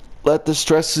let the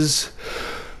stresses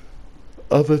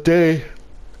of the day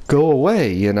go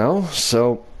away, you know?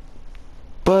 So,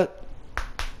 but,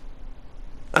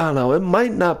 I don't know, it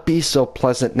might not be so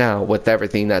pleasant now with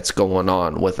everything that's going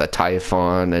on with the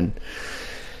Typhon and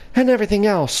everything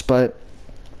else, but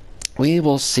we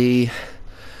will see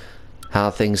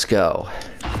how things go.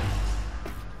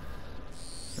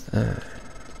 You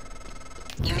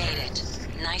made it.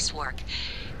 Nice work.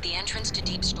 The entrance to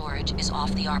deep storage is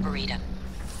off the Arboretum.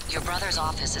 Your brother's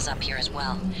office is up here as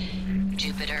well.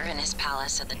 Jupiter and his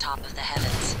palace at the top of the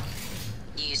heavens.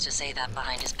 You used to say that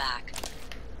behind his back.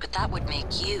 But that would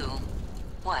make you...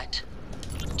 what?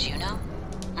 Juno?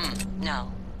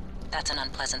 No. That's an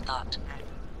unpleasant thought.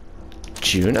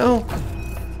 Juno?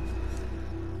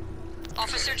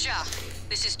 Officer Ja,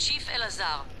 this is Chief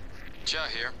Elazar. Ja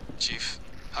here, Chief.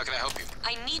 How can I help you?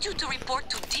 I need you to report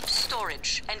to deep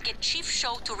storage and get Chief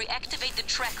Show to reactivate the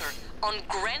tracker on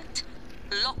Grant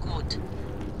Lockwood.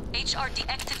 HR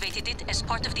deactivated it as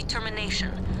part of the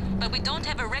termination, but we don't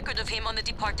have a record of him on the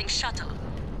departing shuttle.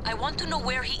 I want to know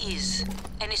where he is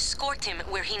and escort him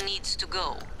where he needs to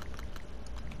go.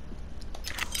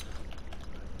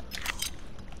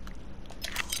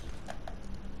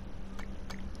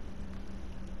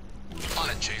 On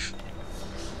it, Chief.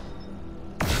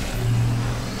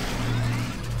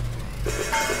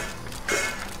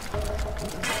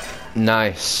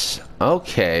 Nice.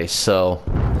 Okay, so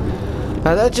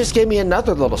that just gave me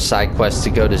another little side quest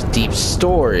to go to deep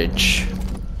storage.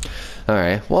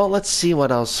 Alright, well, let's see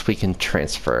what else we can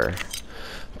transfer.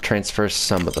 Transfer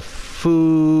some of the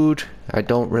food I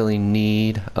don't really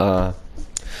need. I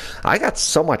got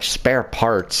so much spare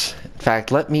parts. In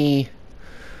fact, let me...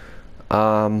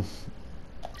 yeah,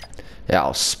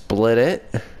 I'll split it.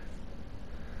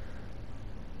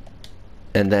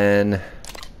 And then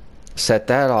set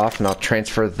that off, and I'll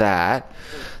transfer that.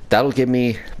 That'll give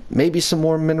me maybe some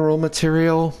more mineral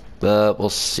material. We'll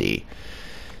see.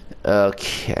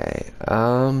 Okay.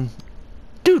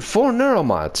 Dude, 4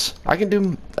 neuromods. I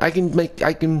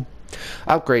can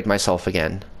upgrade myself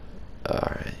again.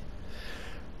 Alright.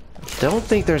 don't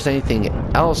think there's anything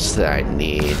else that I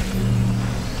need.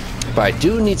 But I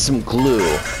do need some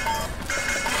glue.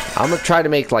 I'm gonna try to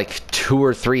make like 2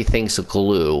 or 3 things of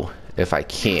glue if I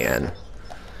can.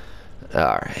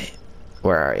 Alright.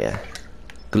 Where are you?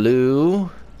 Glue.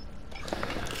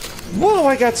 Whoa,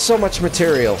 I got so much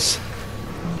materials.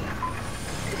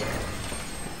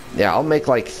 Yeah, I'll make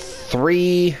like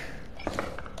 3...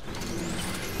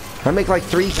 I'll make like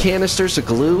 3 canisters of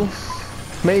glue,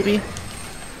 maybe?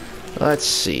 Let's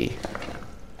see.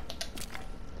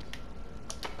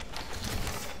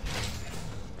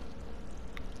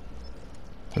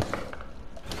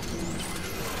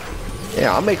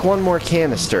 Yeah, I'll make 1 more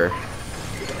canister.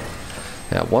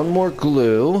 Yeah, 1 more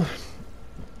glue.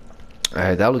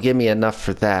 Alright, that'll give me enough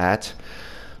for that.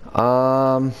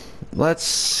 Let's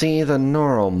see the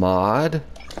neuromod.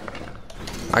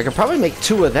 I could probably make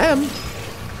 2 of them.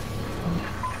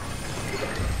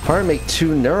 Probably make 2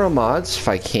 neuromods if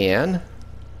I can.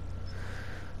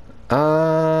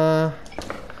 Yeah,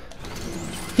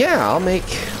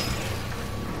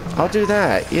 I'll do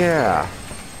that, yeah.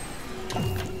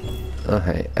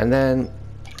 Okay, and then...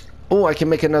 Oh, I can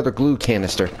make another glue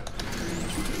canister.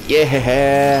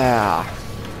 Yeah!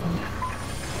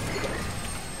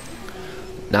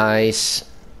 Nice.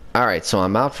 Alright, so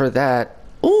I'm out for that.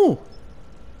 Ooh!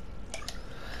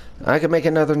 I can make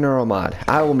another neuromod.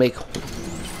 I will make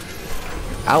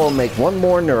 1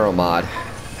 more neuromod.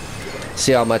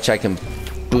 See how much I can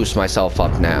boost myself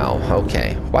up now.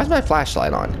 Okay. Why is my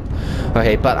flashlight on?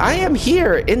 Okay, but I am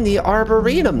here in the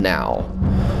Arboretum now.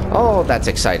 Oh, that's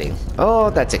exciting. Oh,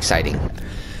 that's exciting.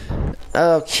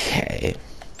 Okay.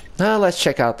 Now let's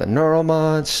check out the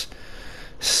neuromods.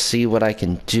 See what I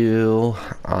can do.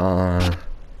 I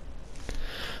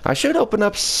should open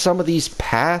up some of these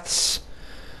paths.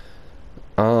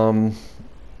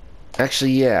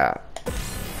 Actually, yeah.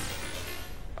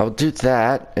 I'll do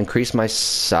that. Increase my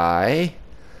psi.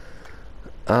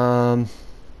 Allows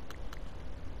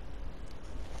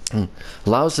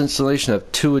installation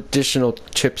of 2 additional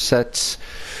chipsets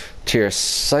to your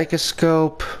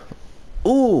psychoscope.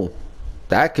 Ooh,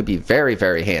 that could be very,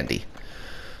 very handy.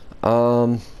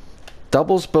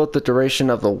 Doubles both the duration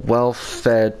of the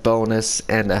well-fed bonus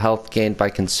and the health gained by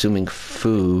consuming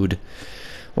food.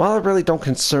 While I really don't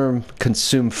consume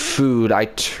food, I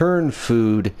turn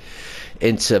food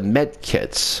into med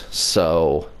kits.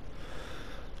 So,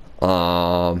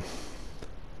 I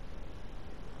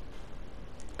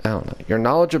don't know. Your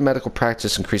knowledge of medical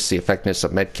practice increases the effectiveness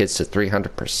of med kits to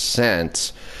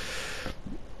 300%.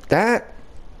 That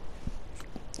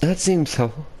seems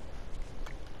so.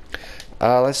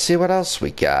 Let's see what else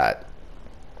we got.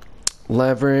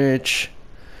 Leverage.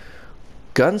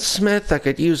 Gunsmith. I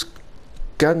could use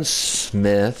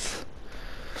gunsmith.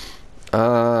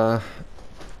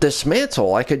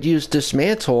 Dismantle. I could use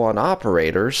dismantle on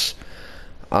operators.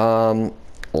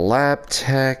 Lab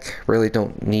tech. Really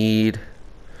don't need.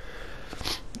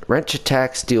 Wrench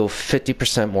attacks deal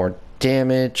 50% more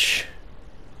damage.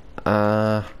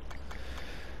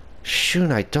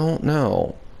 Shoot, I don't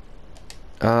know.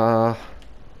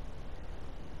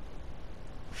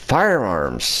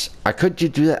 Firearms. I could do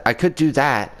that. I could do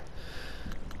that.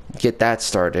 Get that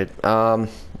started. At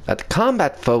the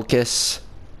combat focus,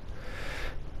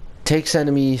 takes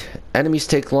enemies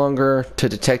take longer to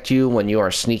detect you when you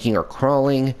are sneaking or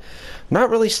crawling. Not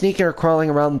really sneaking or crawling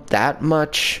around that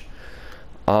much.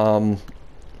 Oh,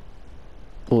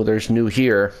 there's new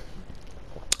here.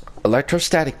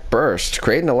 Electrostatic burst.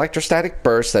 Create an electrostatic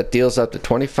burst that deals up to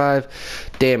 25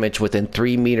 damage within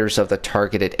 3 meters of the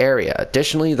targeted area.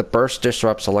 Additionally, the burst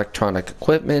disrupts electronic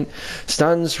equipment,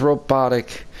 stuns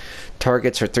robotic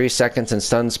targets for 3 seconds, and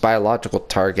stuns biological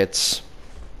targets.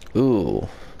 Ooh.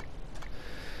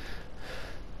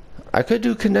 I could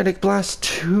do kinetic blast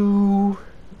too.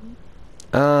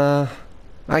 I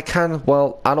kind of,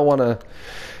 well, I don't want to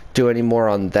do any more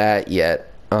on that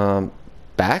yet.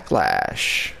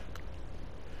 Backlash.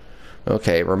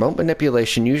 Okay, remote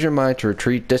manipulation. Use your mind to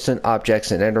retrieve distant objects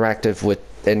and interact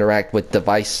with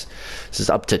devices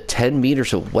up to 10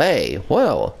 meters away.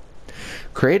 Whoa.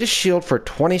 Create a shield for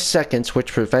 20 seconds,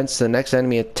 which prevents the next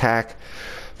enemy attack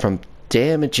from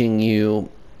damaging you.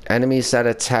 Enemies that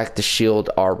attack the shield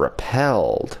are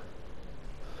repelled.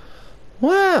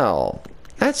 Wow.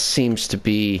 That seems to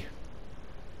be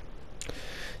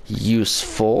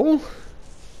useful.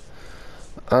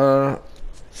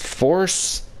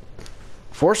 Force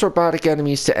robotic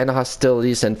enemies to end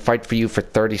hostilities and fight for you for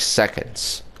 30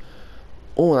 seconds.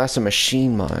 Oh, that's a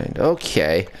machine mind.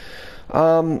 Okay.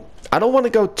 I don't want to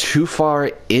go too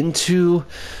far into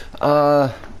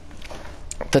the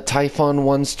Typhon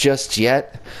ones just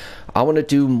yet. I want to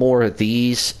do more of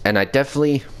these, and I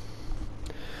definitely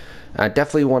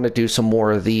want to do some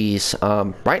more of these.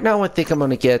 Right now I think I'm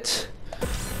going to get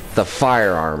the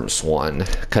firearms one,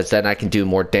 because then I can do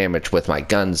more damage with my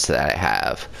guns that I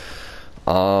have.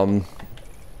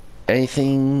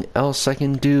 Anything else I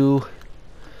can do?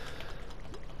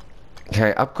 Can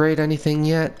I upgrade anything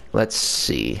yet? Let's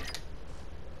see.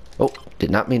 Oh,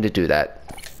 did not mean to do that.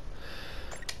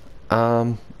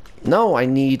 No, I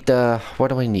need, what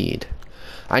do I need?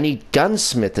 I need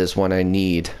gunsmith is what I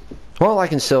need. Well, I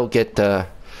can still get,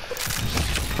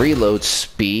 reload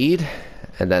speed.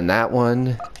 And then that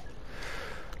one.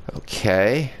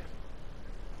 Okay.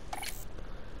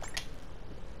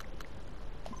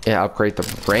 Yeah, upgrade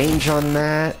the range on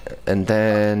that. And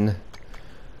then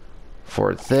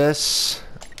for this,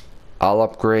 I'll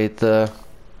upgrade the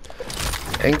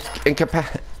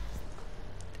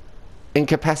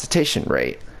incapacitation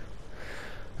rate.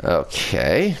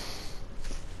 Okay.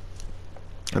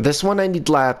 This one I need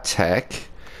lab tech.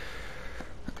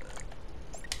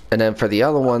 And then for the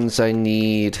other ones I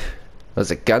need, was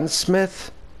it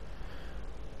gunsmith?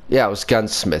 Yeah, it was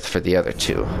gunsmith for the other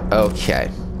two.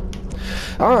 Okay.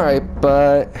 Alright,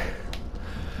 but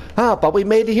we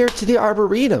made it here to the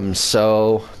Arboretum,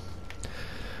 so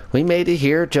we made it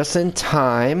here just in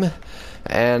time.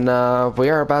 And we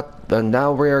are about,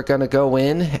 now we are gonna go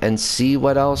in and see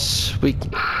what else we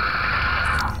can.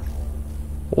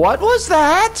 What was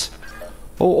that?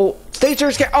 Oh,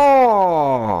 Stager's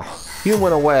oh, you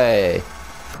went away.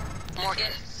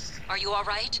 Morgan, are you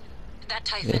alright? That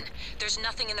Typhon, there's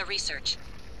nothing in the research.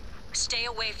 Stay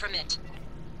away from it.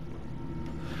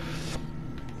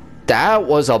 That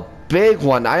was a big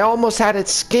one. I almost had it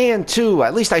scanned too.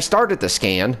 At least I started the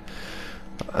scan.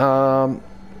 But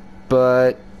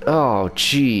oh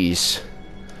jeez.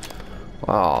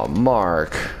 Oh,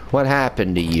 Mark, what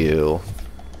happened to you?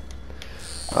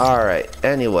 Alright,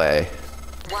 anyway.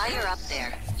 While you're up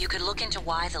there, you could look into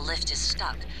why the lift is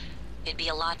stuck. It'd be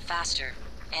a lot faster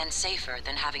and safer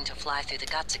than having to fly through the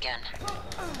guts again.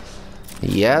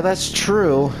 Yeah, that's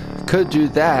true. Could do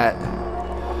that.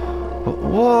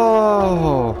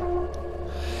 Whoa!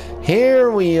 Here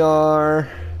we are.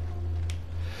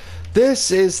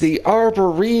 This is the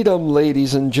Arboretum,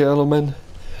 ladies and gentlemen.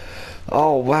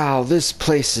 Oh wow, this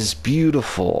place is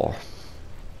beautiful.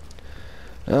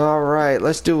 Alright,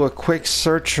 let's do a quick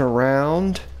search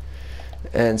around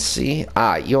and see.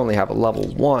 Ah, you only have a level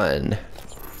 1.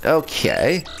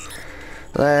 Okay.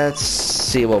 Let's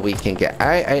see what we can get.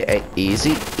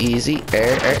 Easy, easy.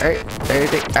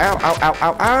 Ow, ow, ow,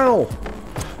 ow, ow.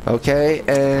 Okay,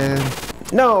 and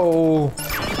no.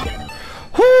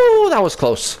 Whoo, that was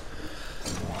close.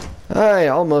 I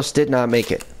almost did not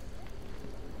make it.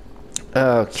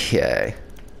 Okay.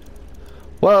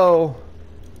 Whoa.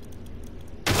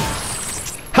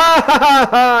 Ha ha ha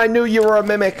ha! I knew you were a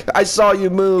mimic. I saw you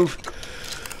move.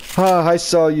 I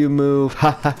saw you move.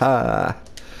 Ha ha ha.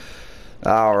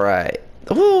 Alright.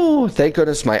 Ooh, thank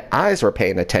goodness my eyes were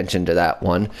paying attention to that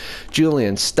one.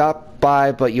 Julian, stopped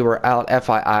by, but you were out.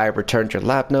 FYI, returned your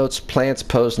lab notes. Plants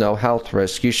pose no health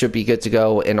risk. You should be good to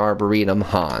go in Arboretum,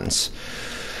 Hans.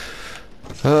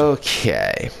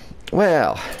 Okay.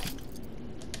 Well.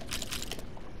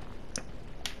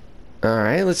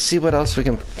 Alright, let's see what else we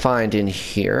can find in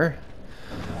here.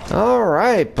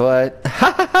 Alright, but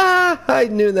ha ha ha! I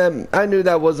knew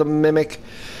that was a mimic.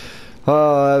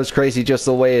 Oh, that was crazy, just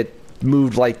the way it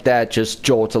moved like that, just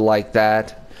jolted like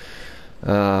that.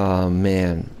 Oh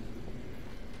man.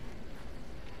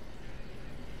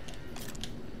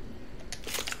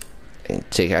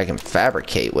 I can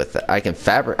fabricate with it. I can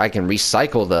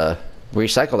recycle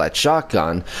that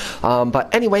shotgun.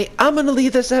 But anyway, I'm gonna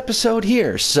leave this episode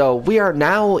here. So we are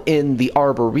now in the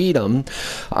Arboretum.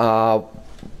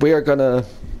 We are gonna,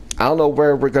 I don't know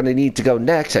where we're gonna need to go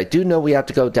next. I do know we have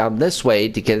to go down this way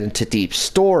to get into deep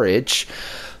storage.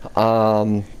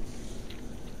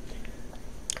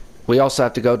 We also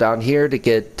have to go down here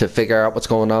to figure out what's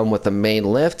going on with the main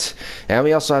lift, and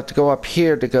we also have to go up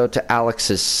here to go to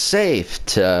Alex's safe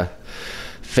to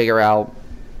figure out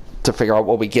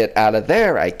what we get out of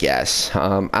there, I guess.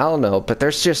 I don't know, but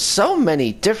there's just so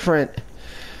many different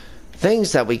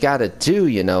things that we gotta do,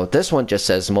 you know. This one just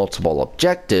says multiple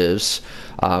objectives.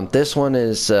 This one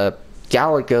is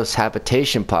Galagos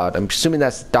habitation pod. I'm assuming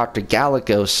that's Dr.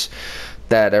 Galagos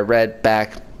that I read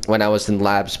back when I was in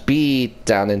Labs B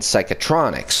down in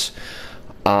Psychotronics.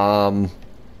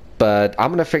 But I'm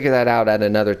gonna figure that out at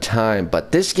another time.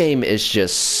 But this game is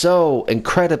just so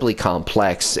incredibly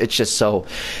complex. It's just so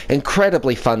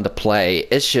incredibly fun to play.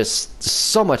 It's just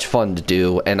so much fun to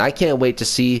do, and I can't wait to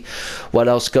see what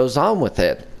else goes on with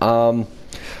it.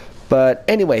 But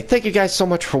anyway, thank you guys so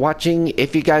much for watching.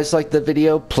 If you guys liked the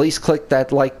video, please click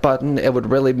that like button. It would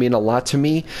really mean a lot to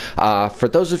me. For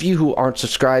those of you who aren't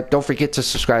subscribed, don't forget to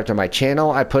subscribe to my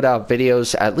channel. I put out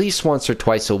videos at least once or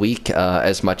twice a week,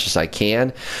 as much as I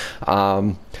can.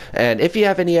 And if you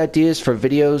have any ideas for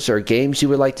videos or games you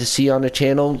would like to see on the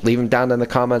channel, leave them down in the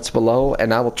comments below,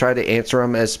 and I will try to answer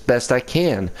them as best I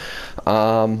can.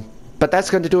 But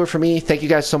that's going to do it for me. Thank you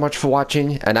guys so much for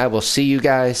watching, and I will see you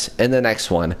guys in the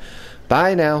next one.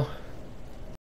 Bye now.